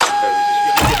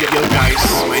Yo guys,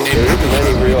 my name is... There isn't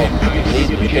any real need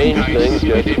to change things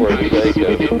just for the sake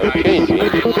of changing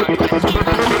it.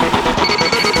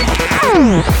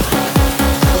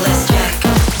 Let's check.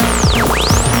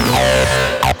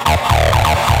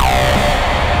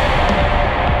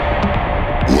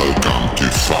 Welcome to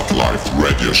Phatlive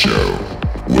Radio Show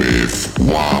with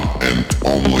one and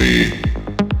only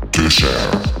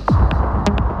Steur.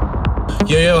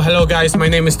 Yo, hello guys, my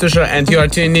name is Steur and you are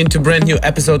tuning in to a brand new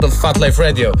episode of Phatlive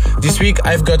Radio. This week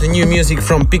I've got a new music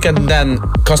from Pick and Dan,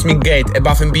 Cosmic Gate,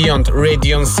 Above and Beyond,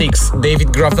 Radion 6, David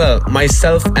Gravell,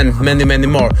 myself and many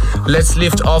more. Let's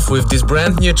lift off with this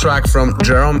brand new track from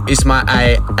Jerome,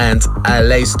 Isma-Ae and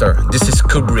Alastor. This is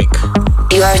Kubrick.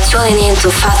 You are tuning in to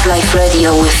Phatlive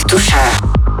Radio with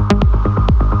Steur.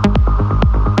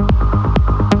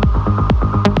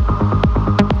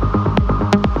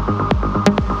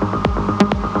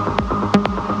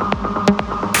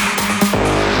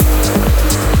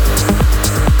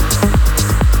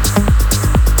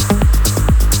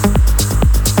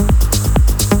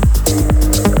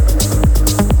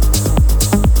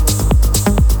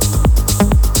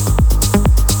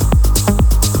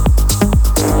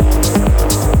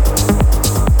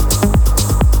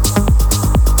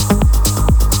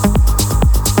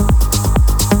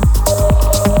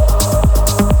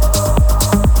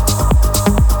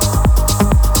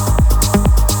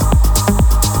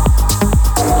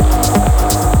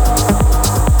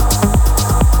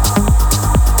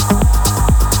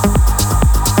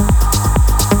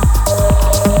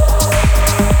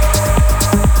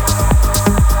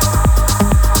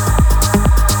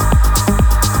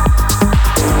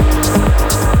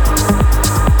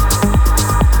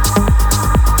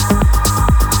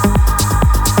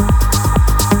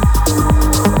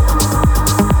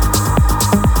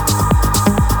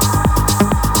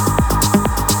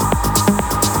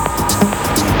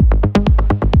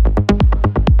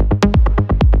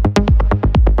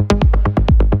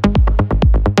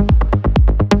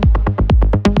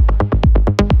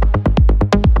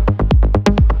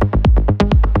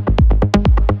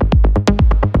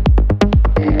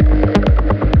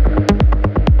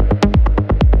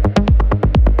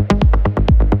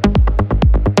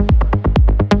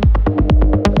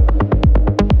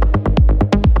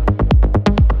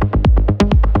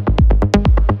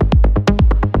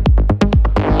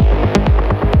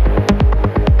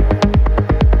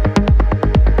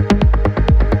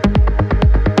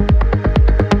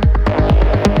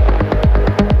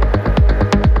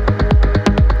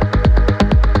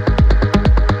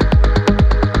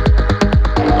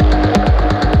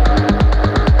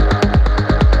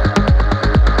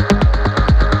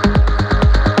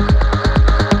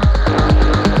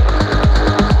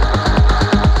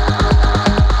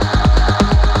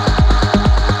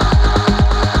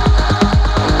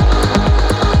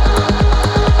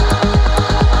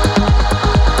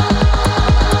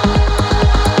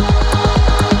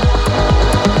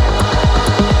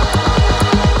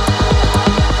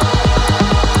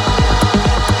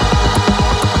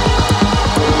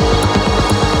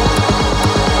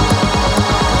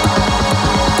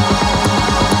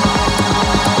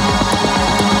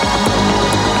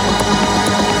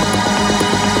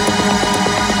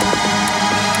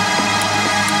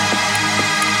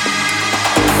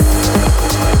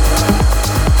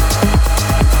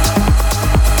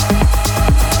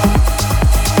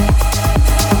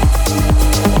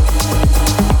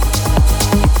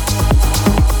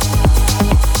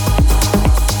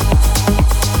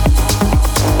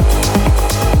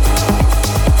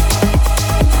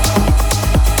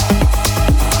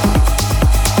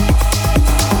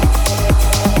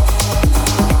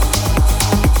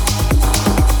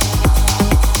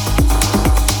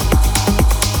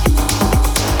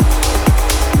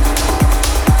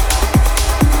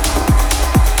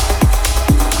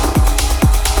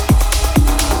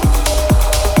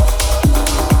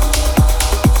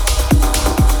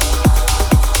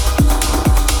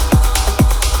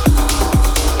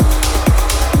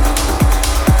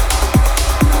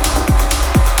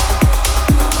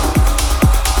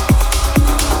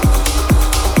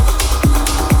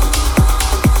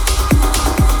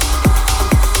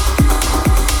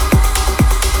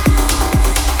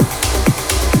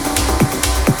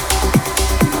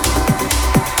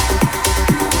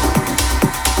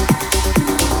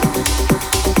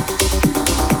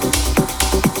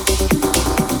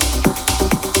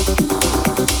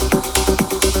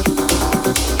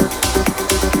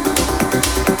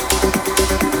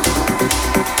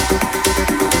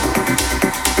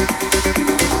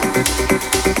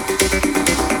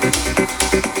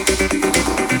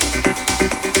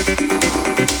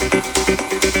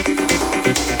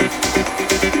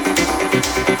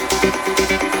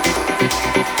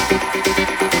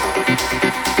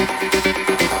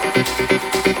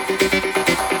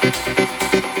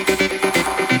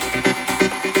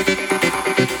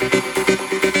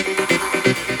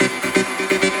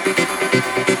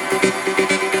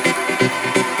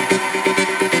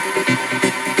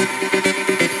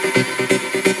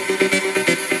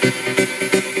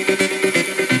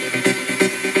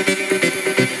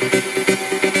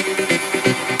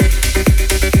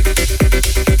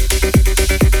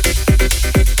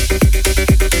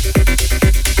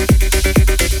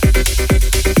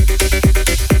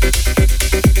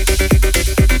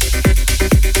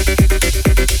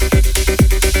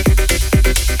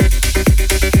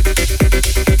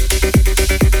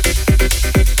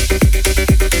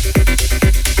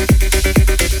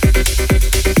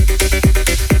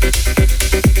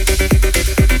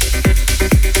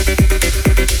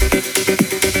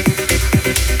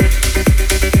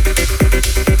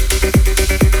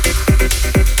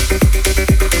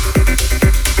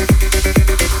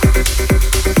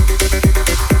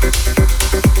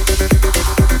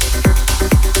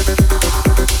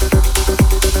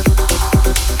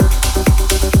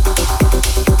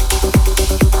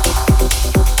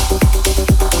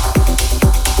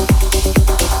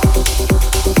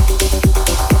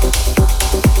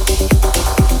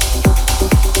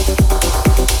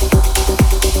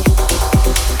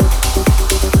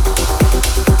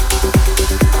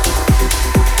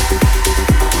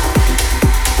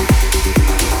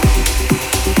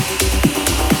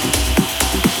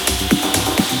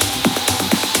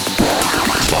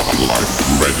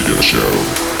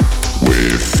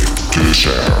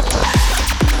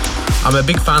 I'm a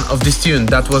big fan of this tune.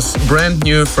 That was brand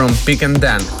new from Pick and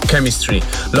Dan, Chemistry.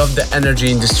 Love the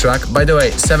energy in this track. By the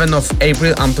way, 7th of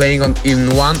April I'm playing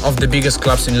in one of the biggest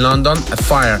clubs in London, a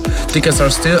Fire. Tickets are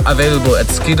still available at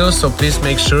Skiddle, so please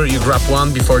make sure you grab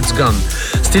one before it's gone.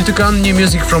 Still to come, new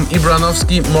music from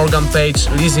Ibranovski, Morgan Page,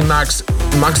 Lissie, Max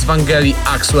Vangeli,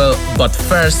 Axwell, but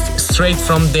first, straight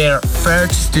from their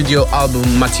third studio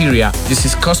album Materia, this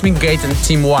is Cosmic Gate and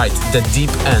Team White, The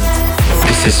Deep End.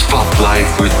 This is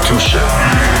Phatlive with Tusha.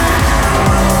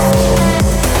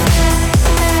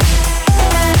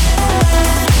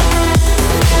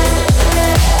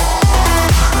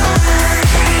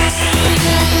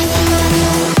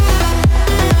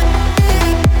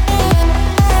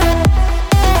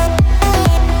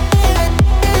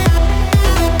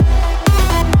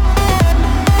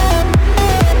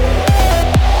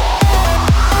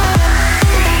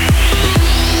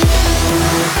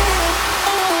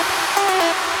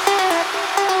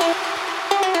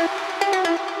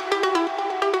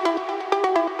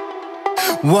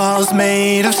 Walls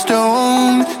made of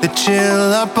stone that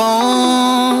chill our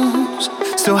bones,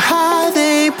 so high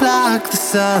they block the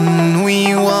sun.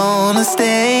 We wanna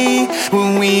stay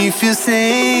when we feel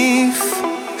safe,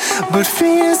 but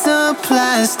fear's a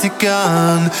plastic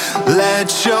gun.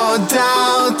 Let your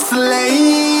doubts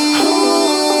lay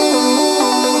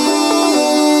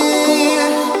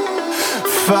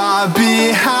far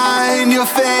behind your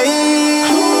face.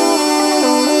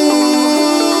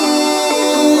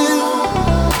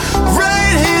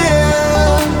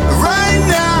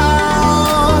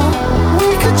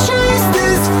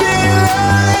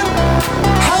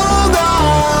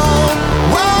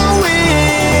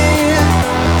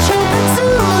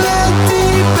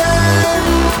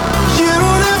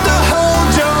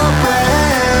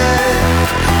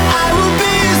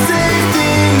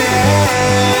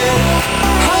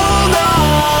 Hold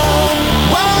on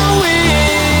while we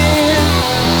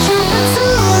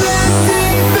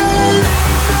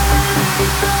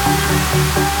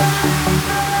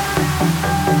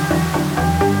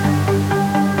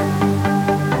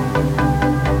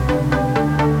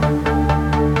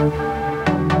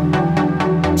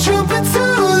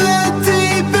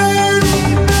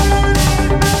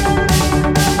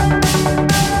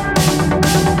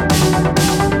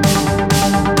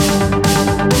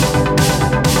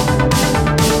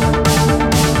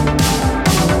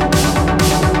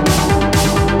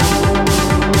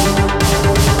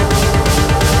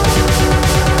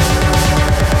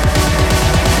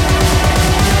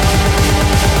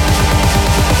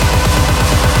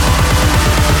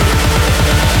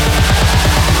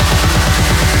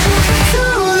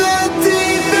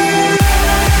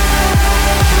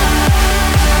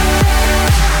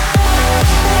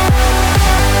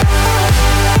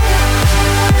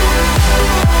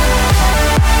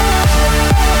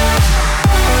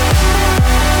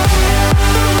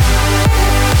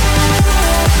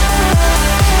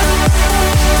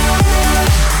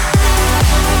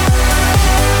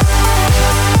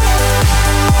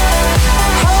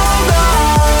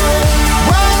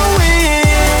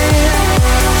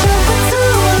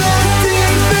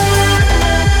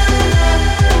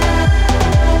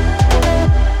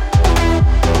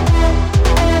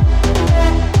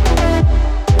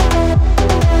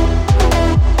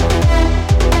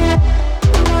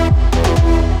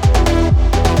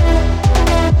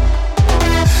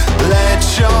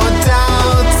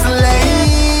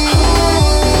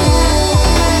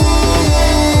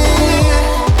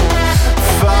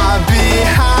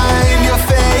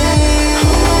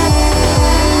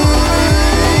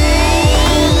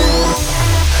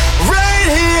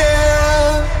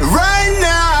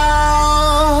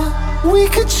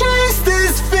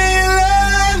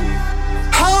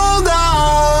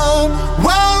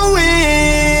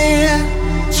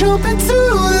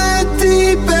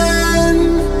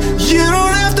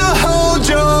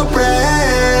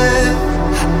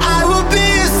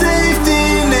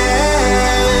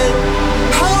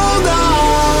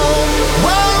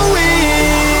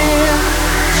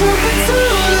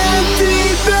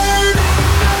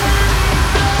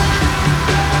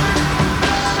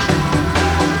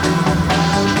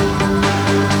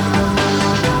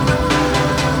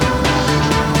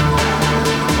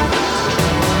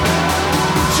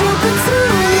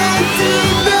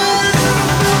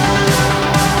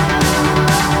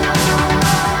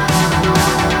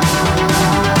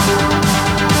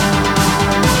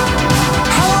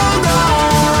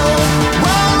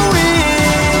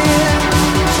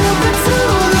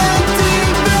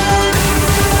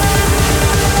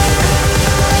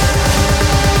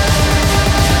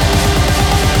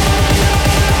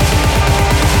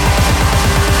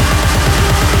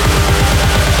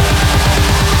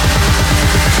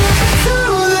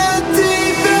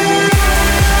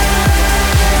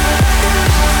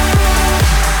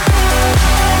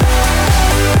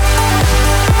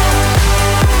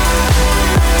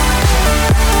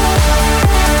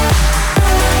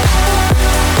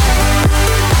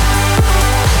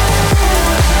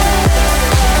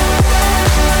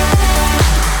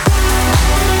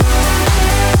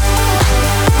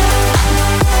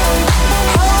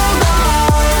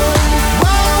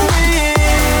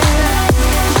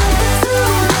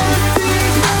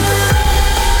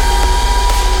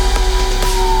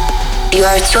You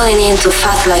are tuning into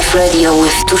Phatlive Radio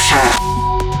with Steur.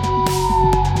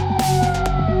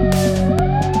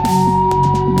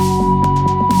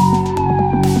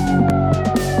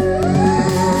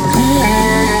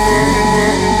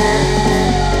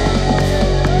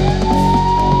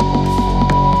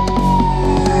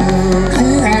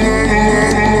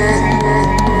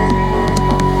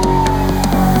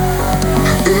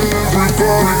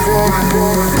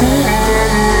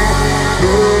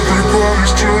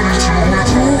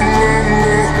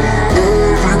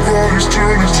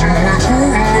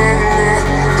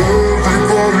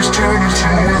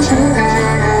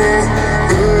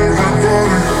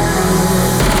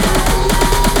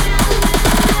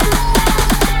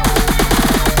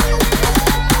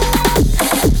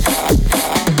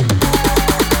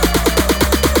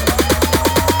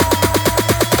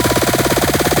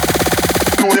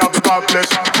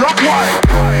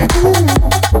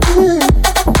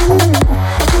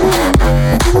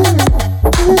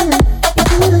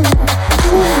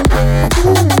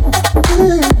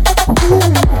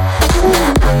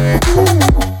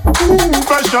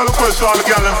 Special request all the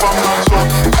gallon from Mashup.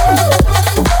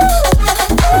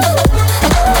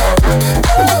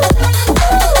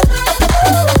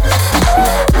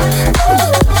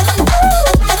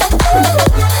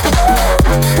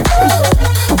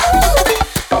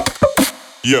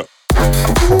 Yeah.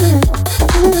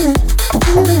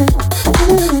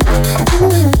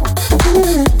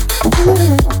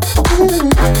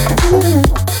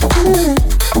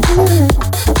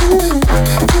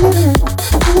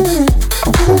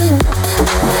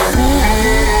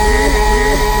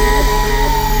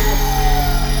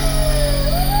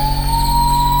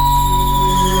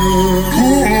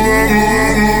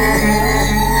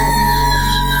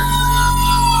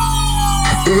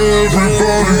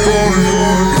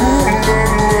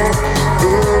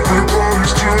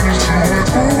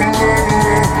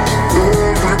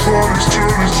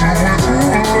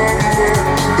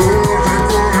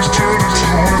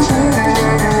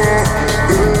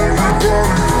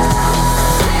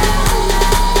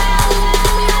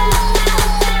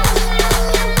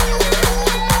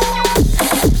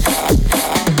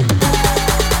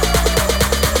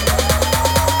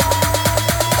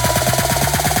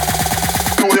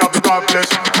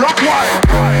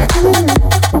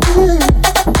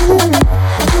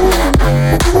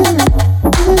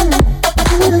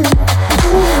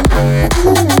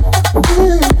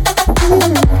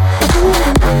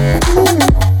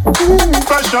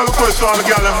 Special request all the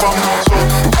gallon from Mashup.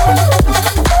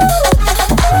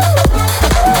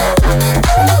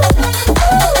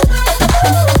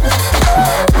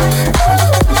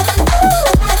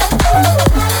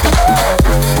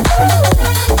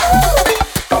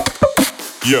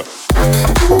 Yeah.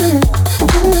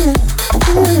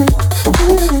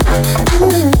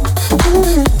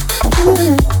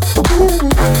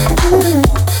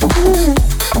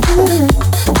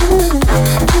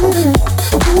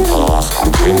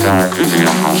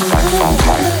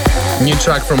 New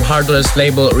track from Hardwell's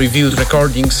label Revealed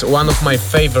Recordings, one of my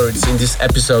favorites in this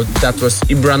episode. That was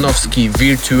Ibranovski,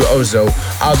 Virtuoso,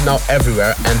 out now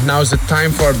everywhere. And now's the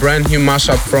time for a brand new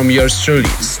mashup from yours truly,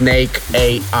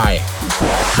 Isma-Ae.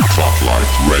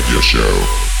 Phatlive Radio Show.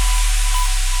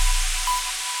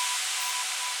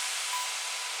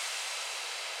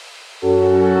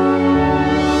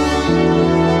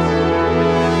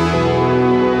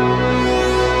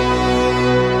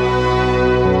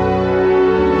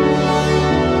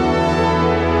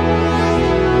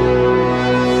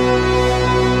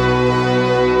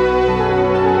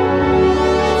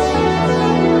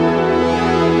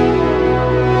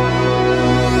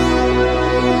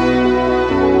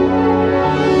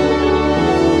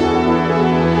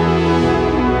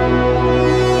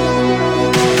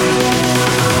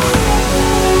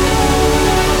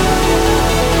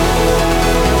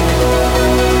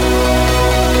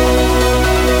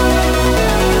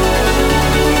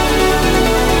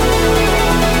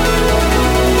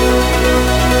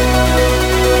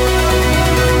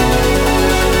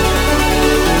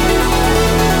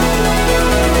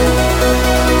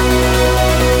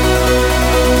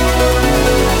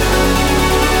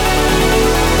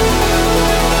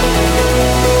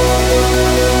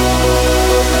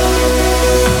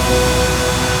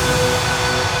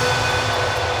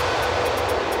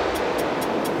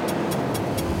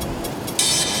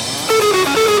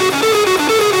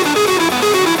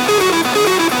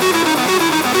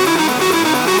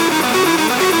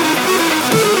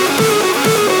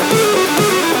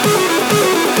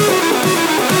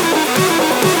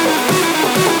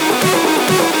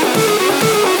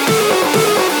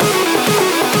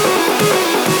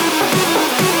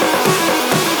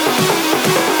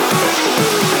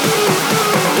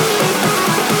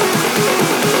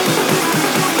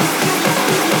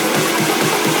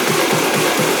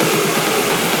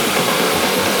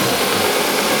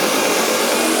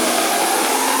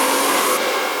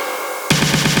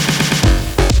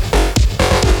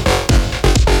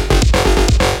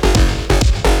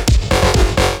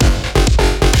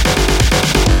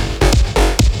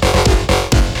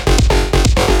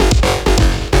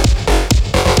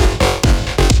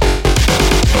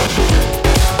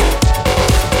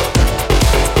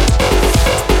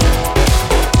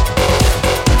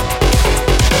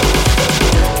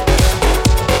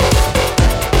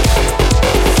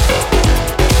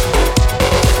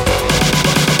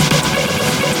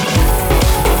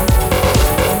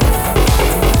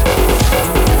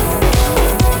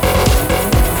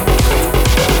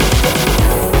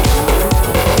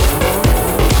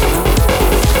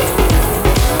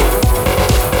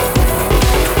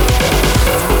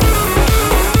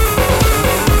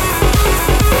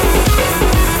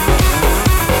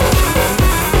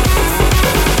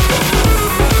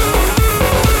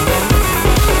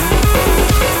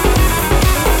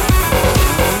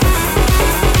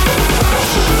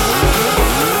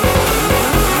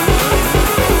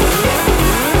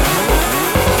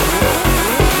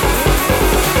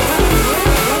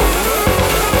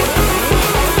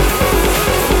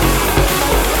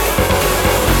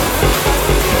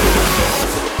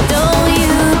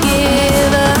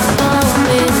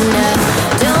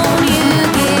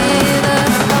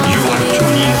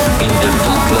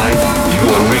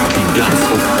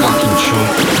 dancehall fucking show.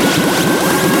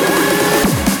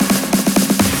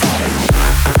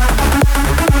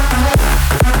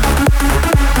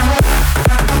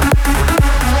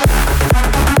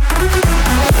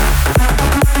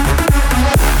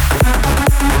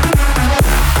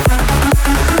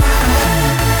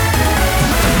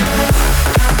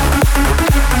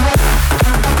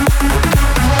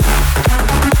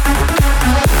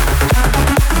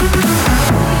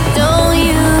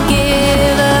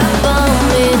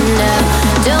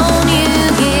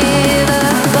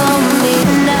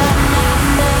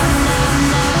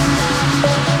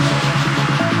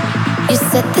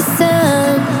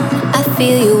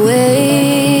 Feel your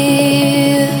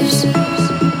waves.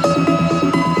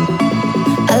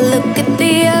 I look at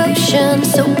the ocean,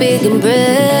 so big and brave.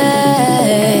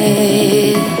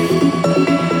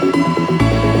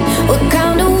 What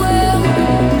kind of world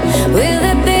will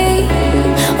it be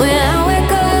when I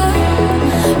wake up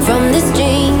from this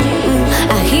dream?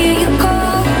 I hear you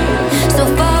call, so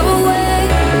far away.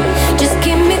 Just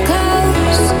keep me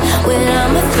close when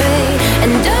I'm afraid.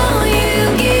 And don't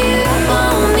you give up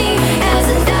on me.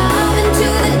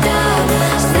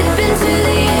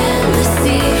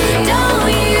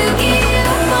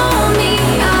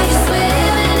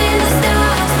 Swimming in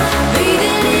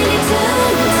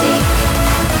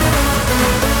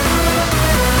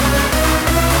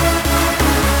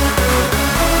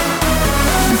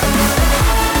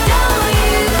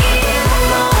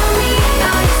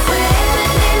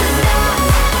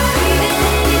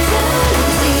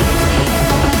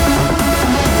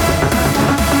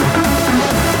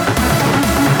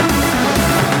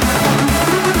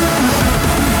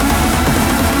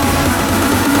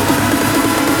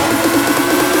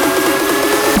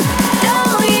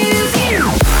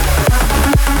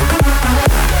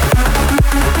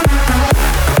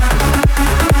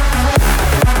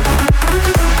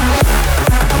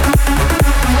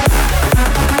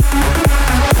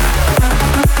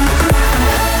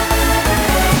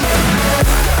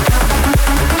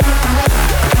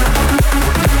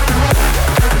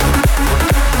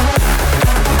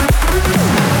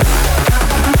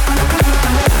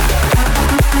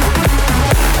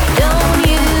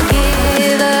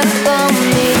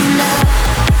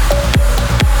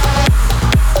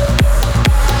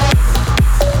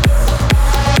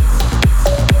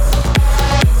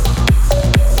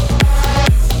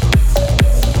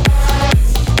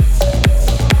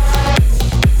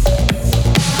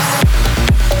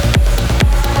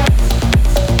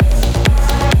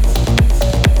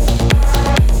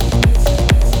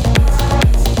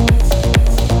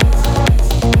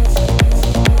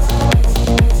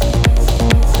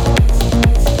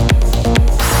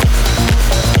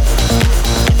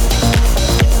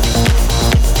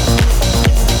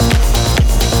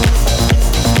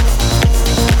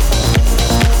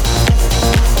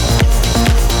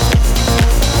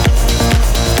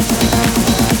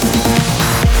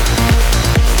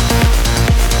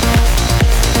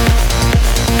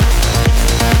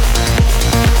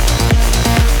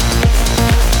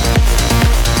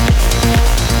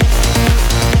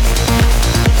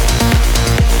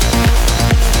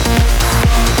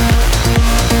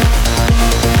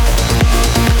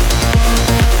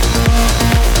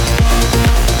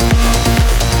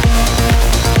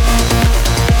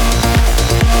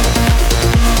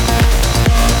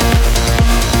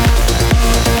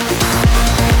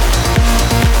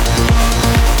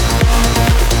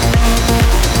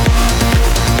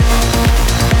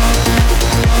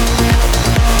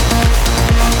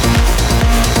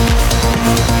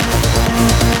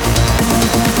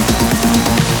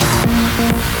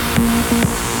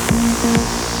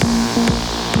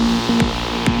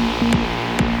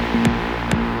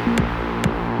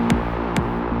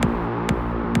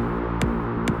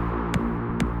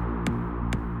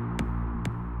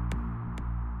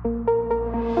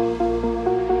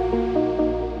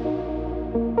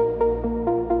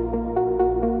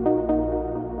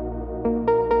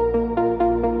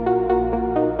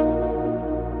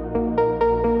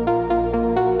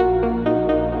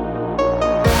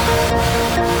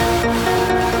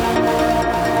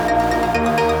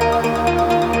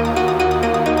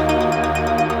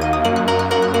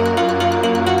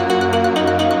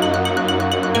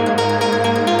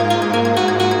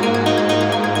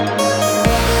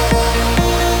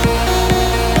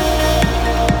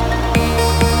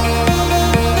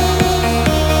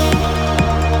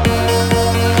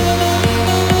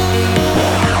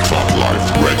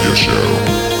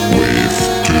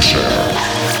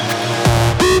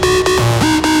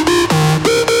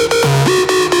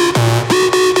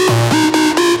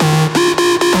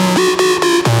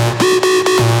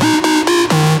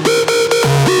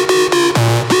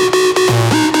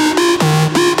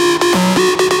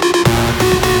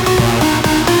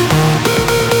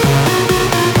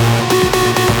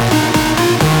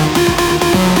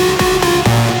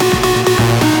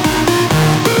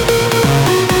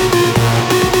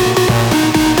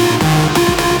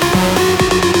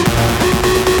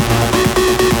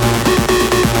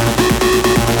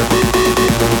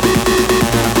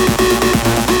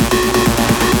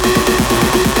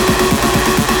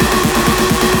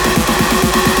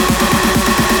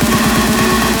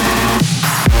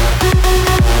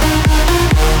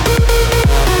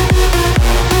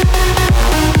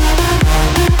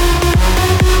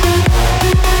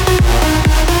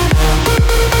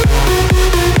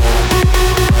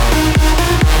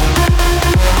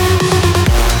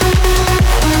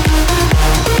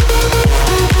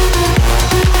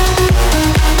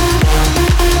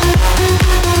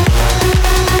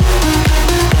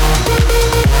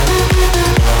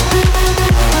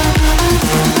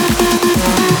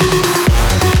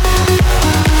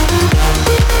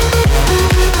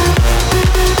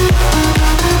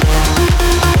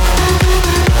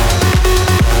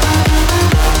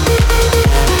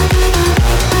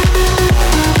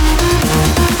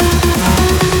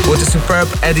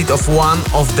edit of one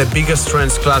of the biggest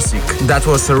trance classic. That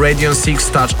was a Radion 6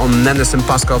 touch on Nenes and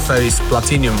Pascal Ferry's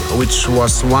Platinum, which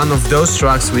was one of those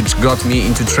tracks which got me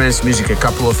into trance music a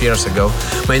couple of years ago.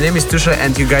 My name is Steur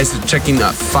and you guys are checking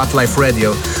Phatlive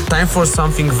Radio. Time for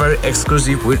something very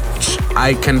exclusive which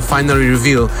I can finally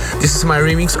reveal. This is my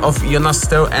remix of Jonas,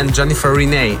 Steur and Jennifer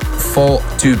Rene, Fall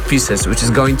 2 Pieces, which is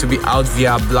going to be out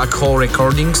via Black Hole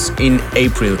Recordings in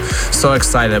April. So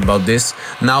excited about this.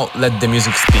 Now let the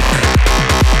music speak.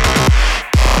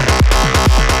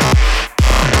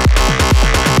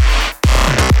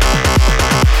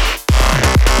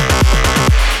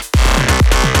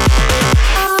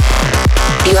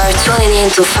 You are tuning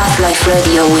into Phatlive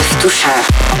Radio with Steur.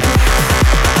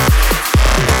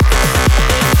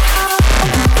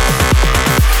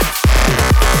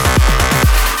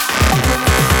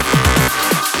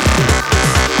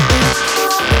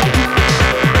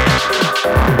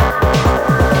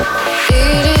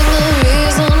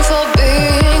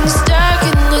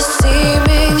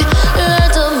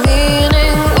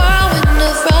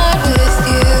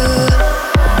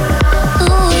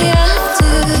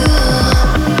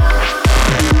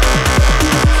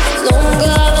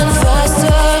 Longer than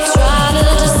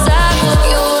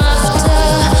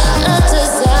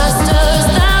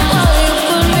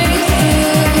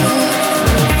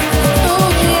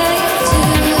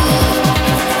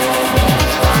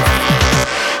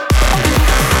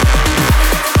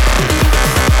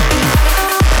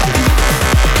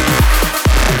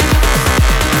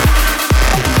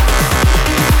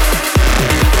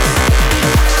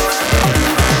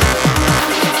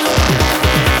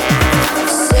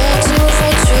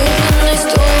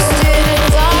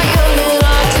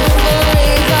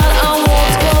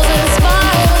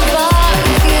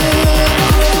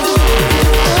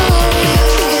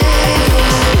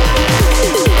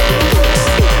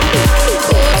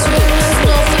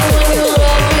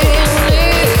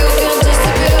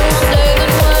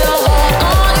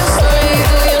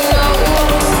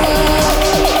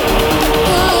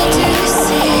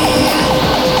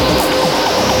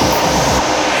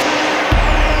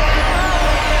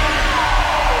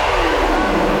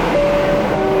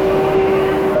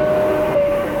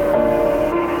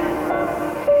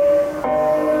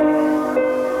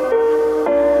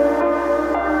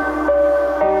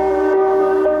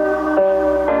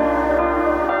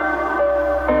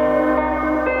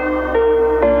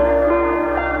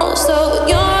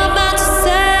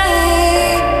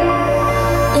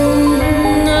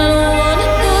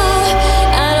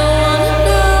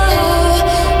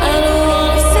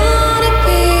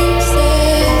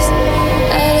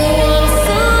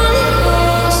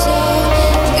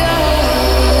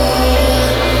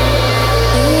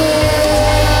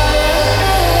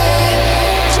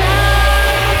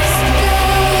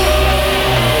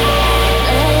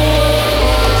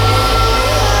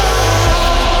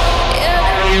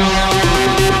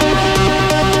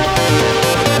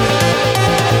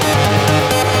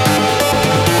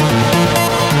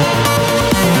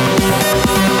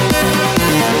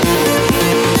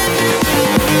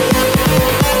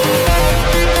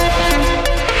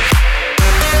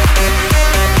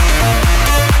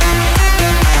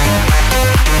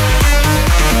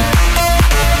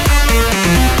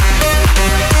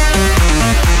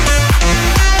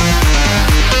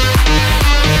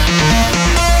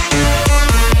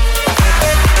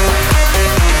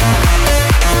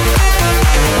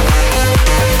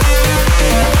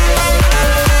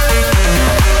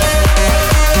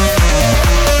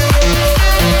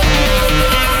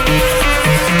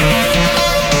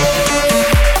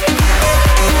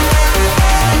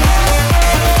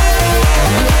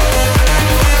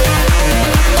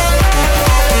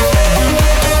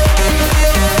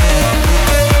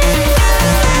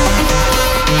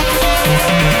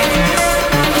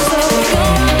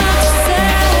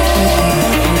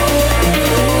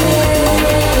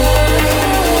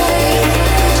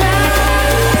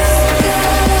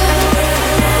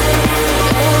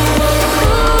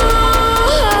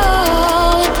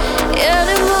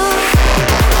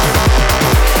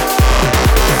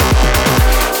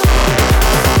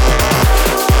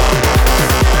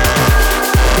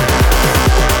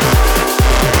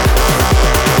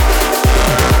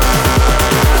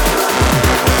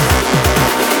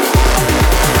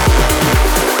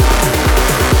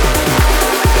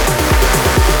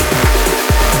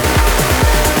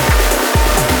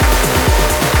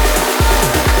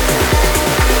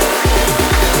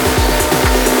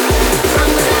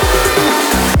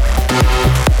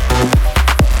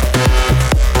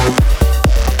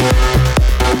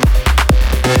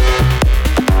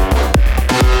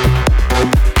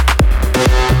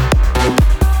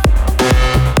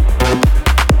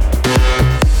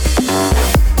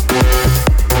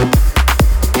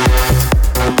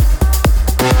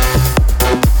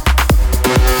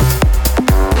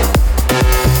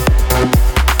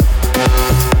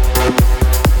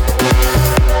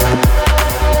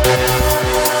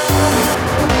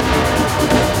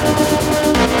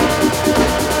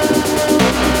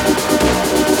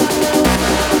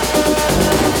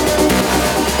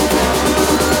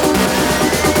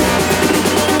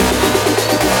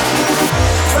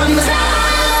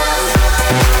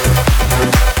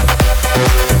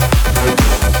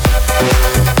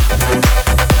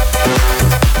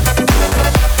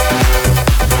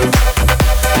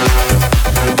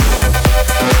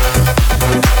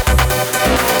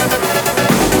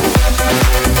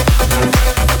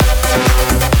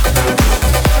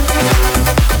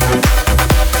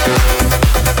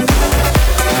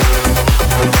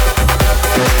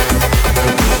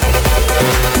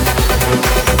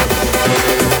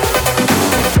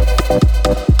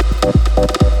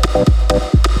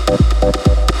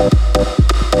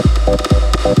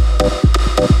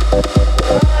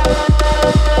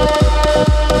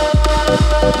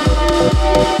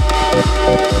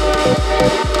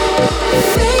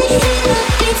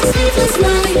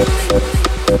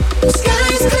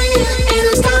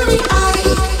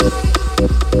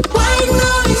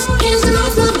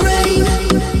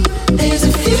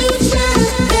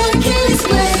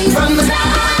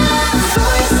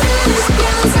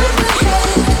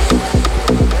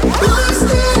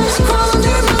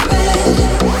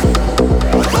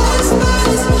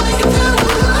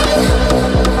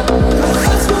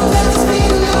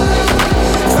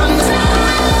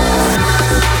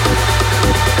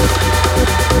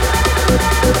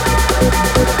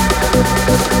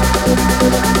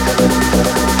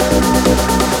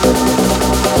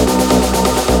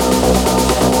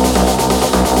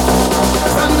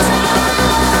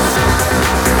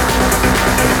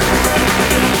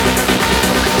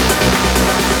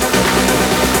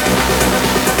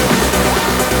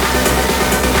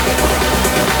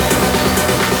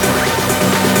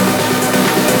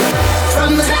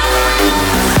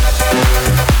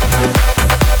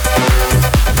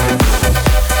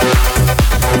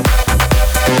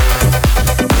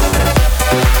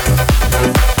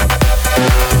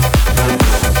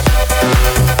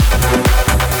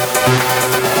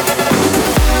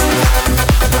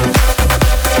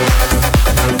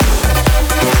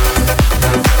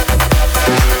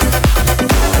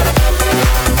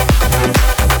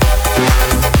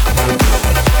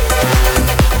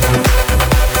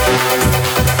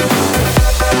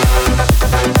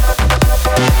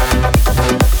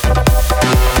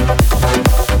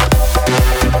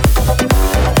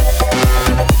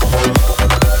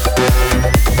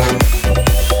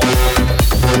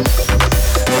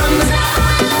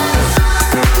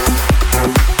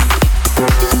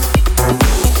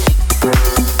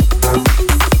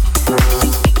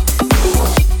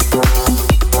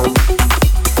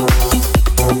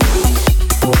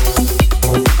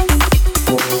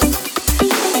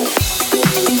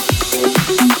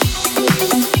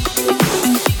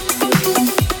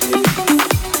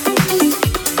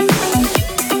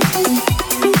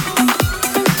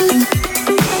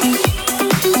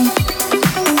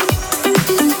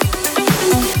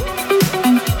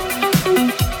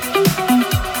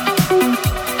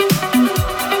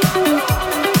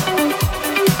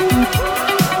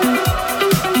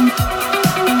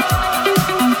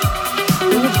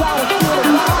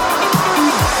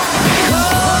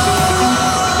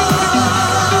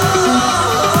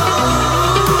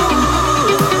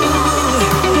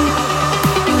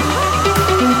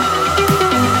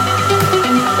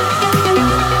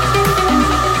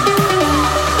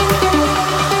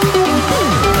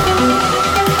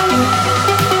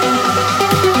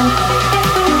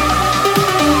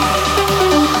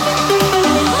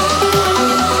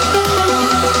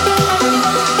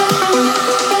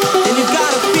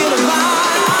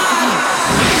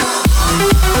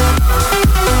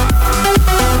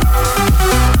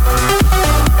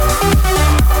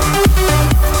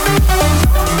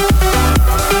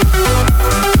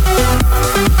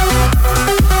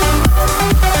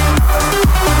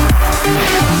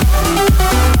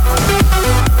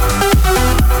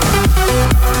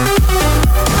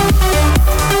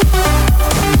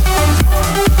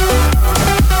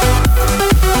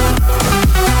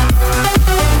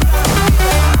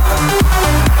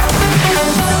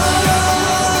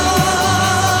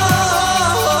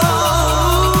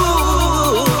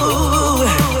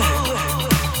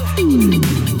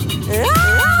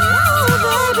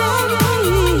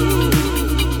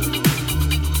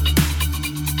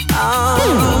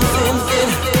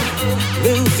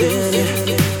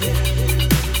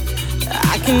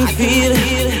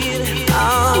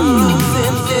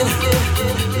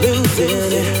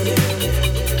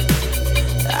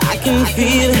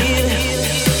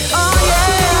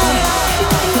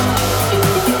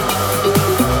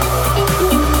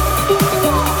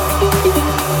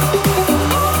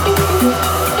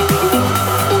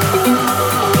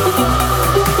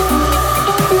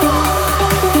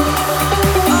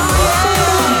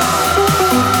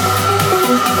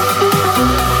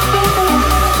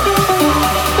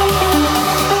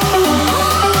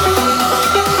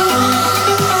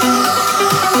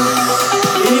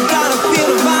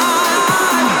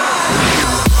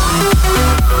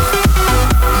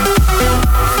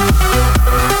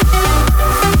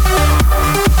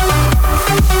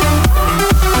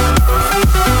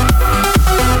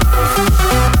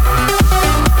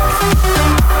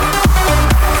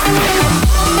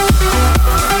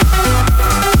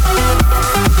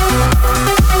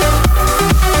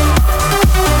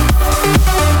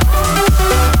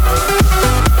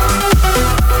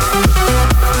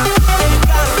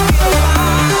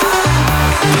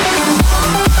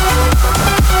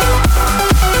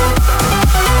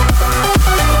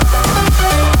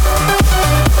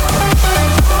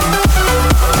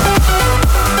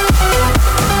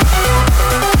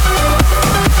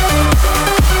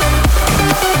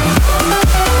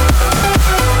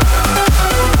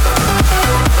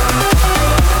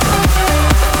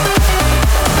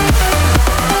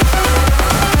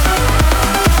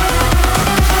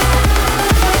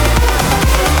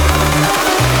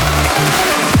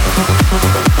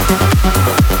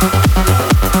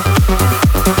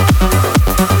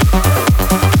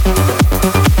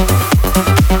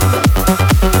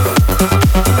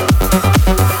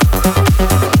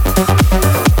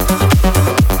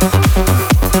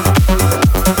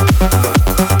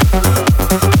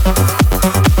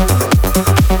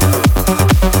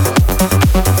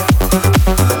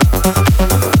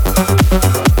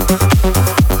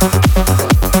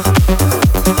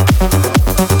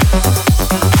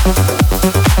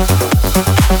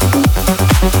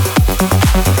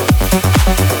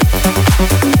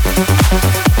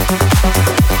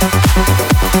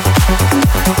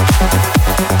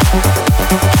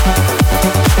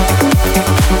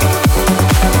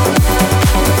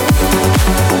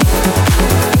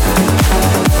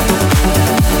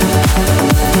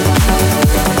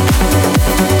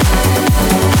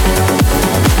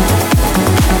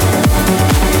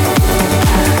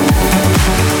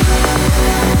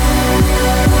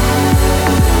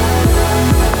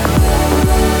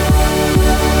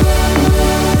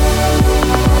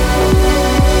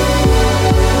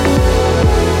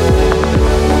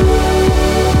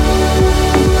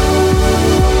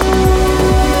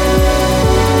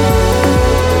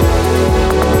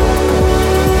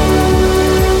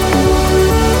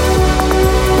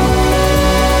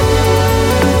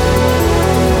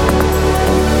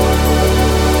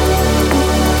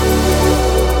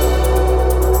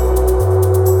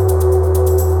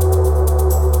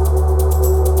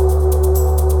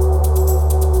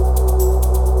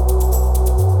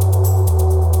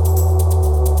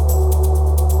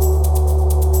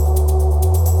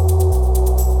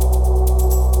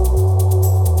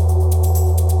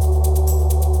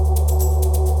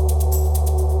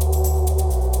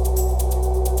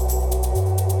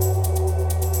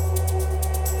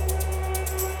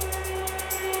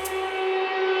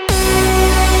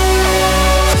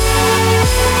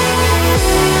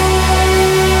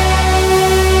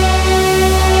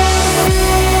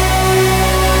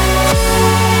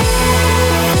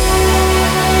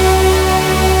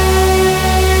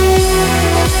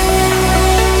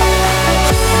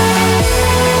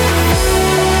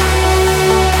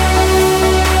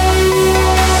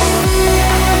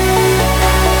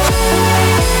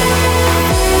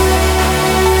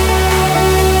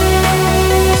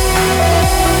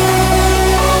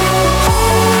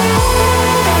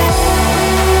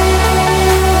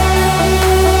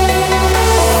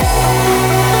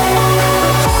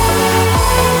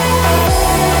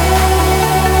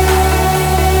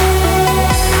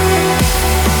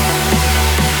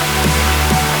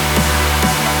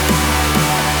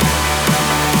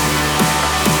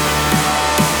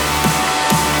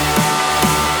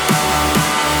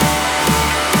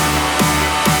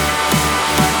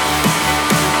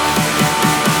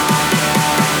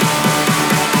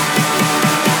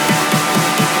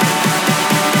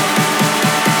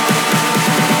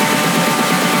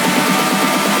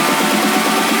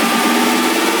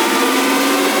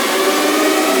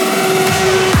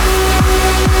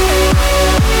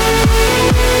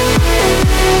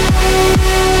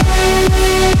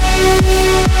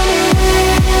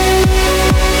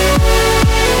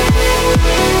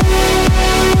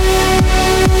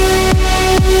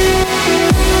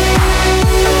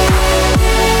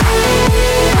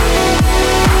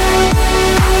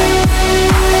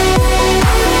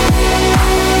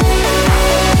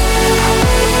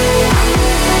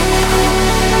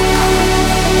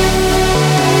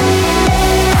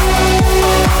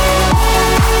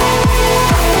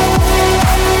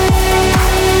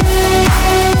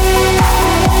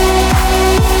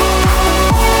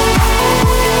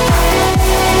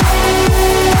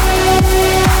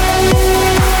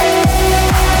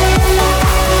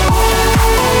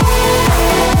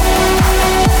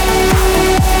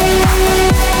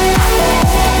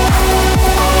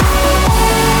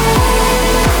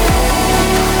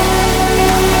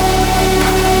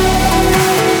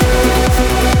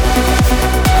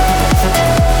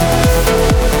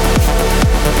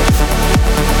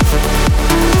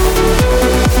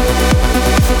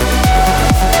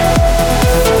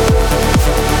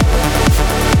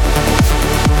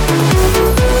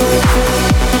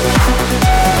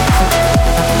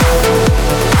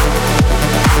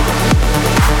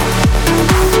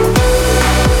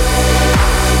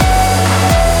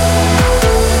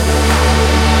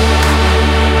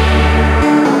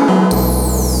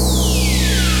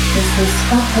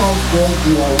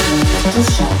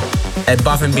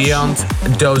Above and Beyond,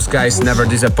 those guys never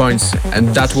disappoints, and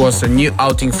that was a new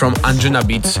outing from Anjuna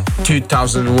Beats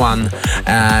 2001.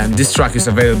 This track is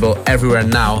available everywhere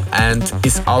now and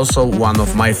is also one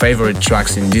of my favorite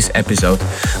tracks in this episode.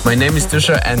 My name is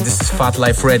Steur and this is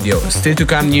Phatlive Radio. Still to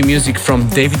come new music from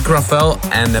David Gravell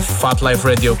and a Phatlive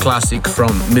Radio classic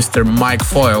from Mr. Mike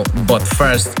Foyle, but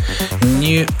first,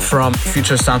 new from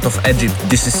Future Sound of Egypt.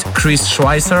 This is Chris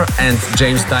Schweizer and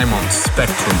James Dymond,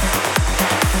 Spectrum.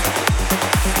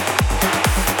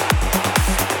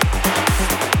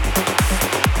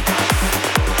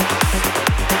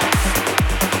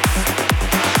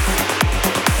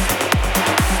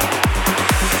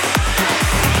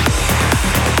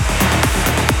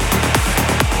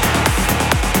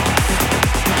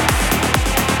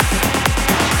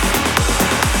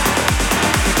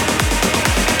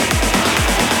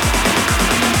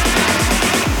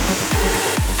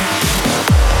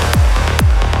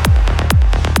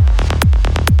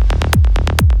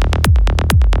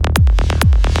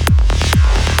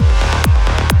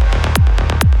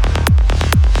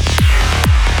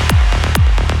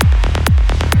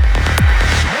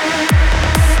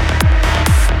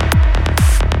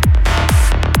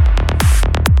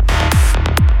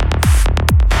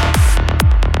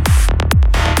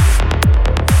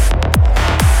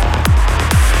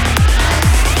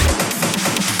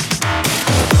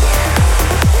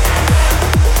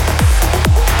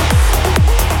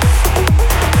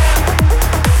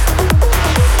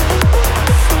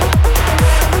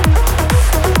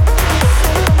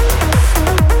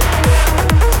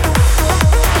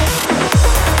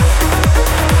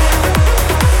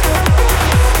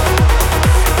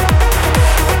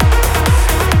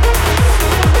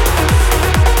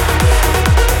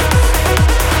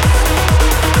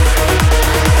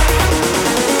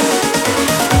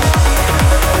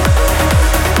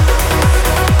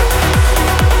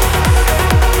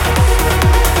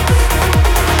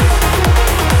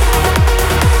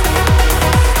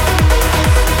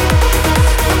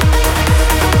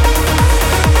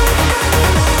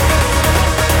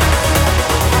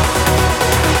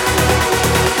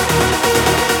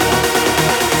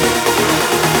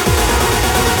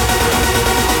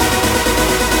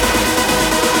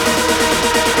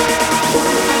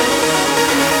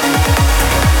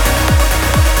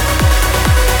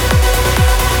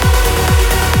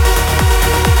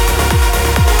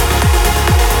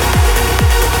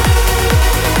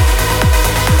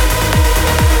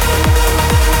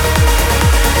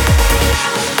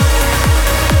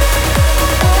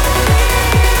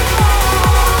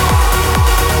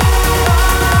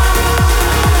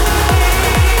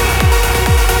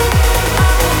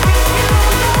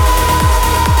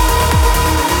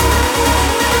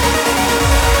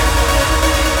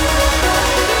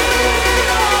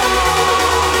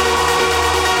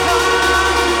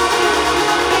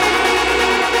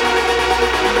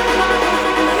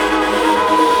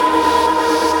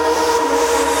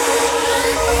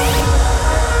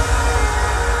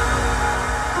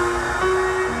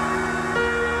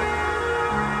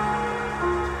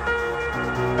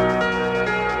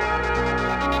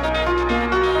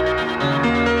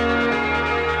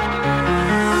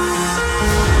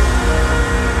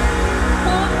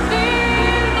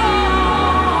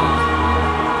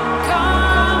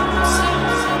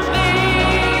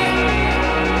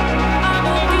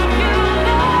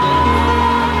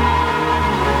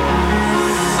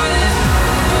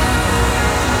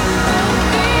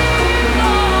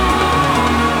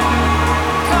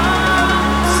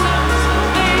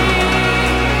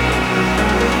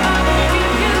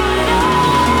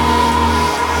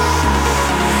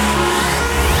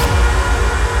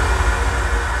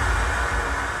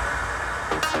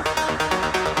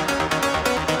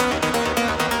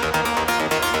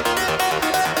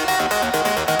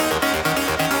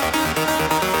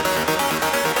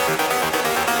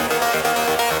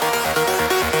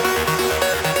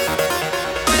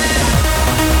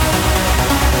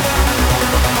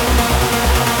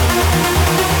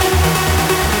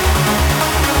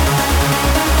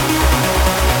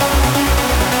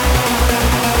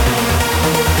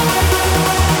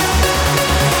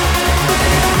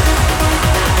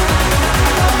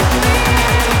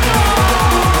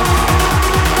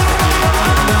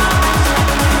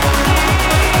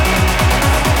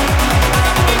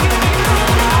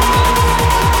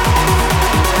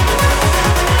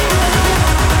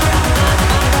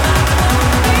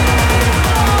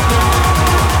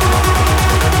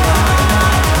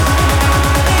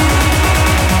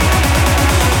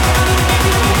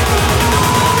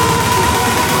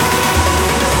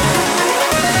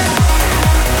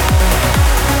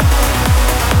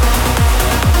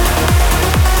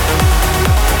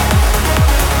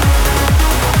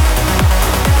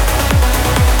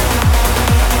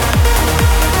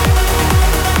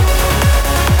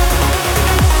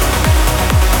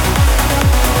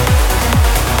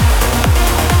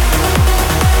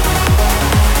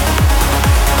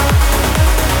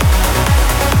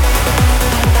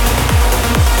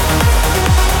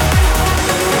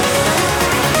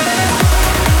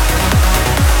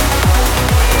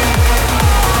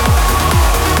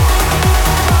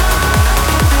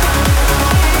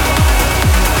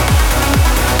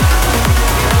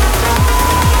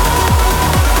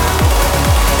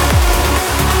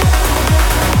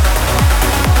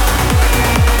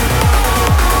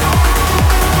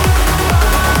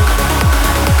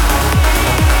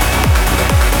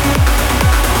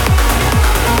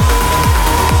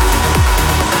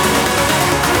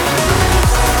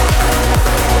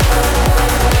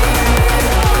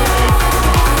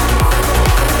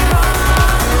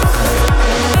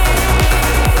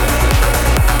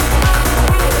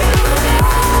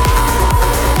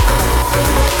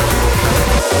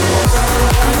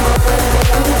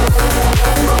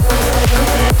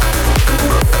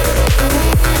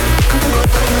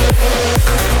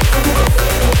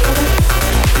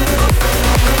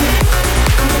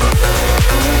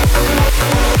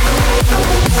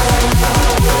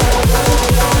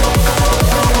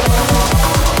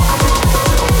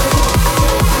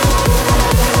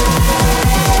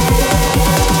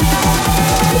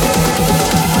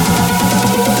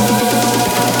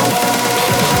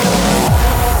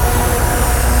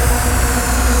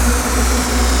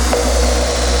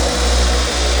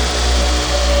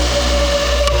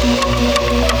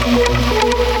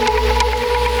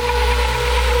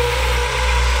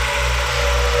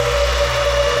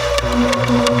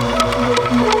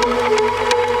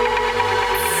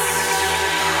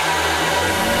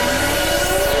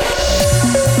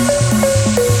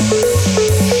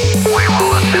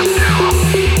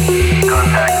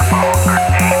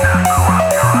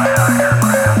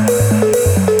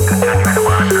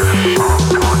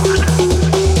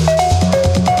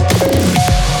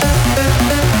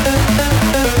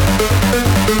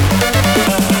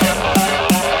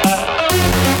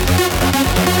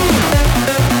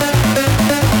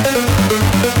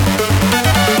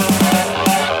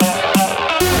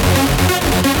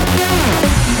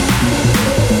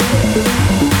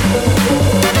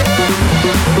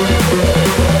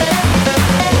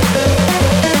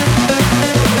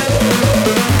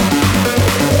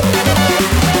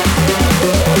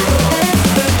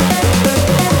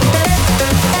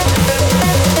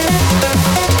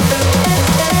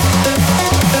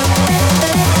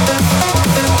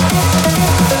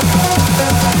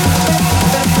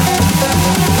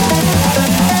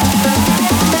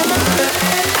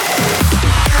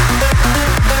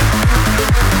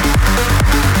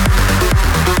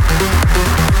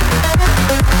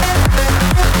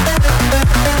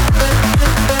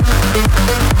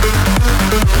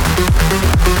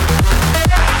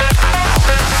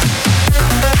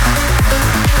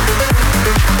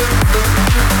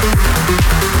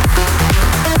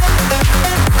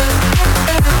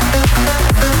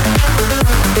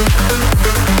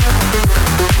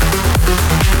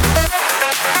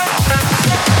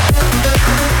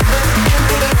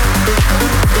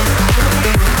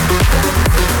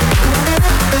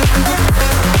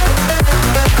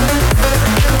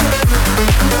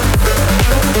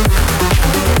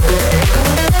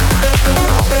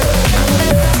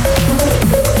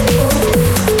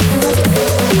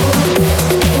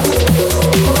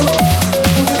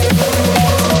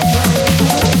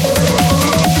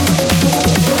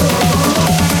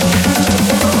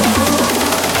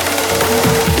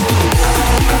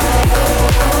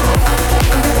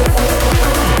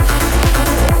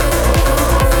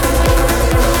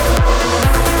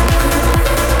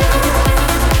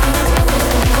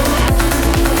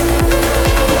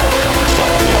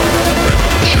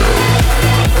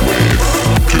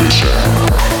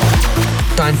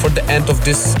 end of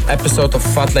this episode of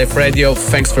Phatlive Radio.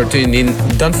 Thanks for tuning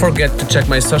in. Don't forget to check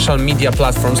my social media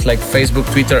platforms like Facebook,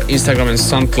 Twitter, Instagram and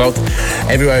SoundCloud.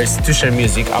 Everywhere is to share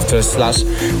music after a slash.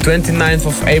 29th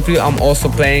of April I'm also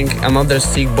playing another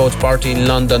sick boat party in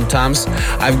London Thames.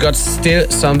 I've got still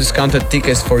some discounted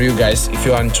tickets for you guys. If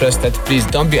you are interested, please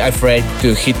don't be afraid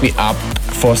to hit me up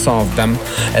for some of them,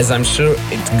 as I'm sure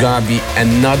it's gonna be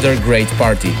another great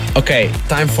party. Okay,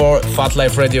 time for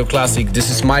Phatlive Radio Classic. This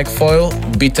is Mike Foyle,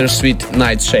 Bittersweet,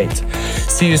 Nightshade.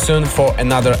 See you soon for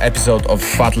another episode of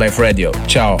Phatlive Radio.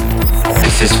 Ciao.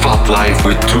 This is Phatlive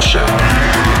with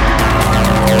Tusha.